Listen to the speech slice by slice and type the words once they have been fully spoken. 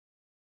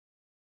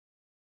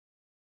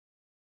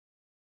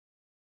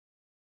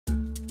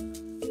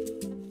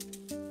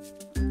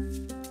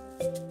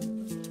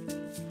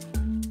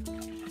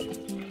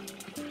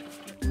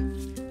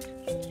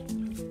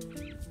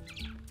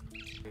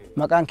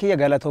Maqaan kiyya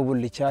Galatoo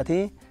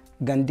Bullichaati.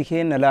 Gandi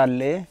keenya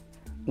laallee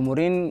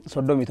umuriin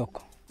 31.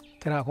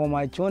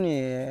 Tiraakomaa jechuun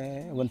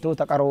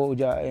wantoota qaroo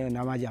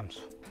namaa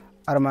jaamsu.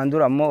 Armaan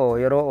dura ammoo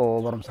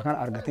yeroo barumsa kan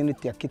argatin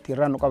itti akkitti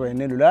irraa nu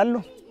qabannee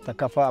laallu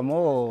takkaffaa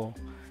ammoo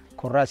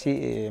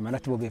korraasii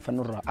manatti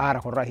bobeeffannu irraa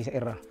aara korraasii isa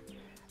irraa.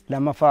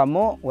 Lammaffaa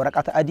ammoo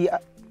waraqata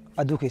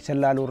aduu keessa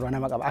laaluu irraa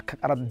nama qaba akka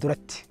qara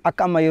duratti.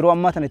 Akka amma yeroo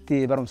ammaa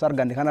tanatti barumsa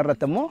arganne kana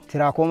irratti ammoo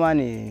tiraakomaan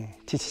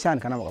tiisisaan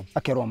kan nama qabu.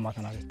 Akka yeroo ammaa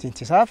tanaatti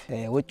tiisisaaf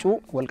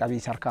waccuu wal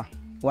qabiisa harkaa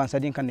waan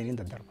sadiin kanneen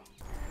daddarba.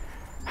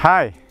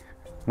 Hi,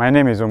 my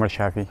name is Omar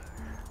Shafi.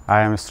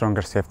 I am a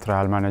Stronger Safe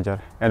Trial Manager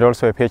and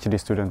also a PhD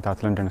student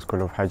at London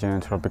School of Hygiene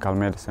and Tropical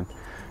Medicine.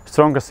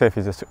 Stronger Safe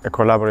is a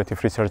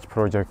collaborative research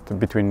project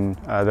between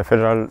the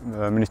Federal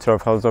Ministry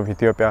of Health of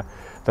Ethiopia,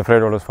 the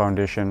Fred Wallace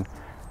Foundation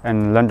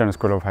and London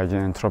School of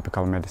Hygiene and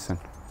Tropical Medicine.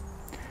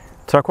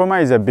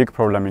 Trachoma is a big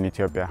problem in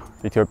Ethiopia.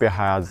 Ethiopia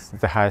has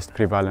the highest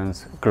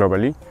prevalence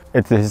globally.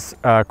 It is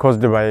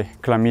caused by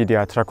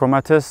Chlamydia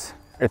trachomatis.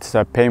 It's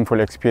a painful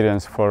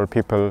experience for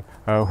people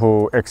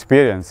who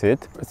experience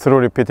it. Through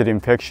repeated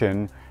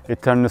infection,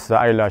 it turns the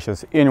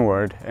eyelashes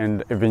inward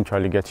and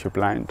eventually gets you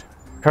blind.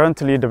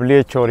 Currently,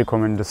 WHO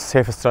recommends a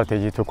safe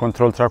strategy to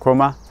control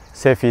trachoma.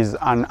 SAFE is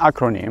an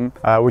acronym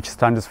which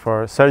stands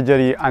for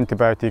Surgery,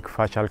 Antibiotic,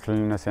 Facial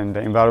Cleanliness and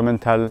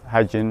Environmental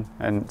Hygiene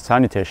and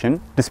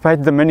Sanitation.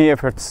 Despite the many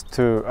efforts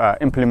to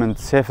implement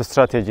SAFE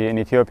strategy in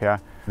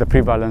Ethiopia, the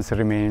prevalence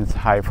remains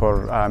high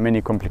for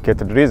many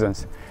complicated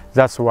reasons.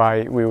 That's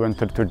why we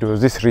wanted to do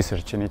this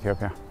research in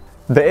Ethiopia.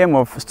 The aim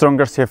of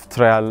Stronger Safe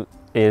Trial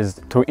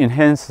is to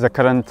enhance the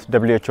current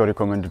WHO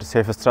recommended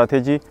SAFE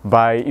strategy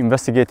by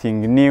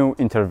investigating new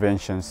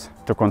interventions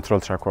to control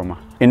trachoma.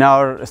 In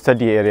our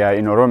study area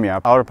in Oromia,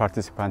 our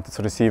participants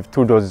receive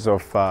 2 doses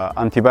of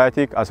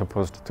antibiotic as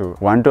opposed to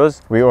 1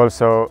 dose. We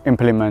also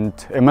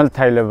implement a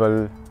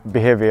multi-level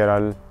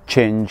behavioral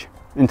change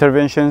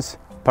interventions,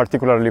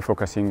 particularly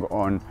focusing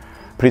on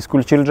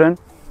preschool children.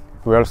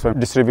 We also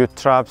distribute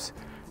traps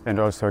and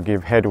also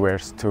give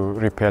headwears to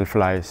repel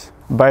flies.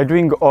 By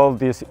doing all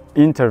these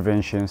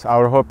interventions,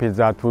 our hope is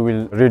that we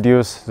will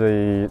reduce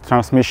the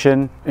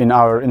transmission in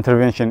our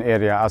intervention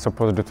area as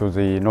opposed to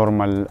the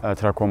normal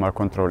trachoma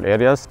control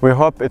areas. We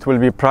hope it will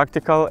be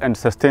practical and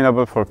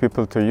sustainable for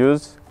people to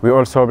use. We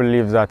also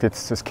believe that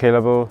it's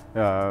scalable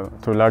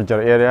to a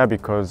larger area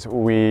because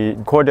we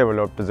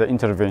co-developed the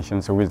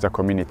interventions with the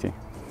community.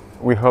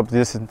 We hope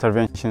these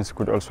interventions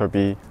could also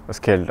be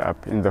scaled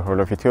up in the whole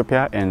of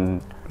Ethiopia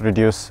and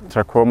reduce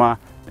trachoma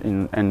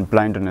and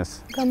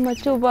blindness.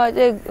 Gammachu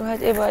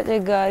baay'ee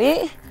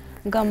gaarii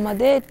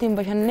gammadee ittiin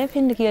bashannee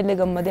finni kiyyallee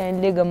gammadee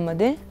anillee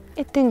gammadee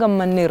ittiin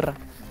gammanneerra.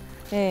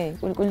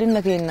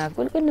 Qulqullina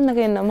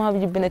keenya maaf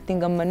jibbina ittiin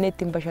gammannee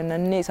ittiin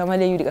bashannannee isa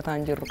malee iyyuu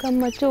dhiqataan jirru.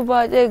 Gammachuu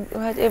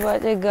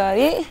baay'ee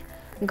gaarii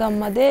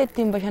gammadee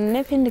ittiin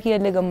bashannee finni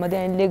kiyyallee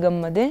gammadee anillee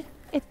gammadee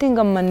ittiin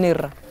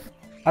gammanneerra.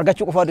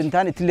 Argachuu qofa odin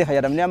ta'an ittillee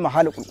fayyadamnee amma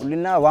haala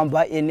qulqullinaa waan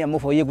baay'ee inni ammoo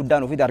fooyyee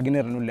guddaan ofiitti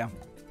argineerra nullee amma.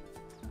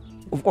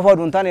 Uf qofa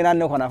odin ta'an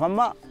naannoo kanaaf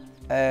amma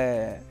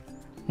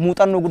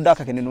muuxannoo guddaa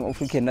akka kenninu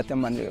ofii kennatti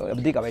amma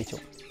abdii qaba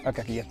jechuudha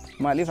akka kiyyatti.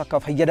 Maaliif akka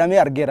fayyadamee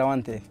argeera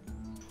waan ta'eef.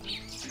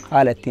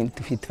 Haala ittiin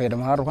itti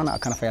fayyadamaa harru kana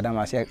akkana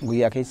fayyadamaa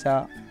guyyaa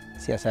keessaa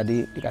si'a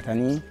sadii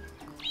dhiqatanii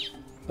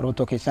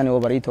rootoo keessaan yoo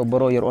barii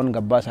tobboroo yeroon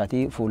gabbaa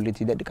isaatii fuulli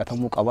itti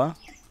dhiqatamuu qaba.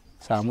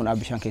 Saamunaa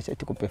bishaan keessa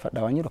itti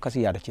qopheeffadhaa waan jiru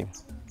akkasii yaadachiifna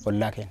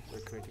ollaa keenya.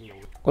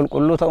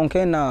 Qulqulluu ta'uun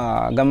keenya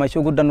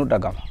gammachuu guddaan nu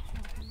dhagama.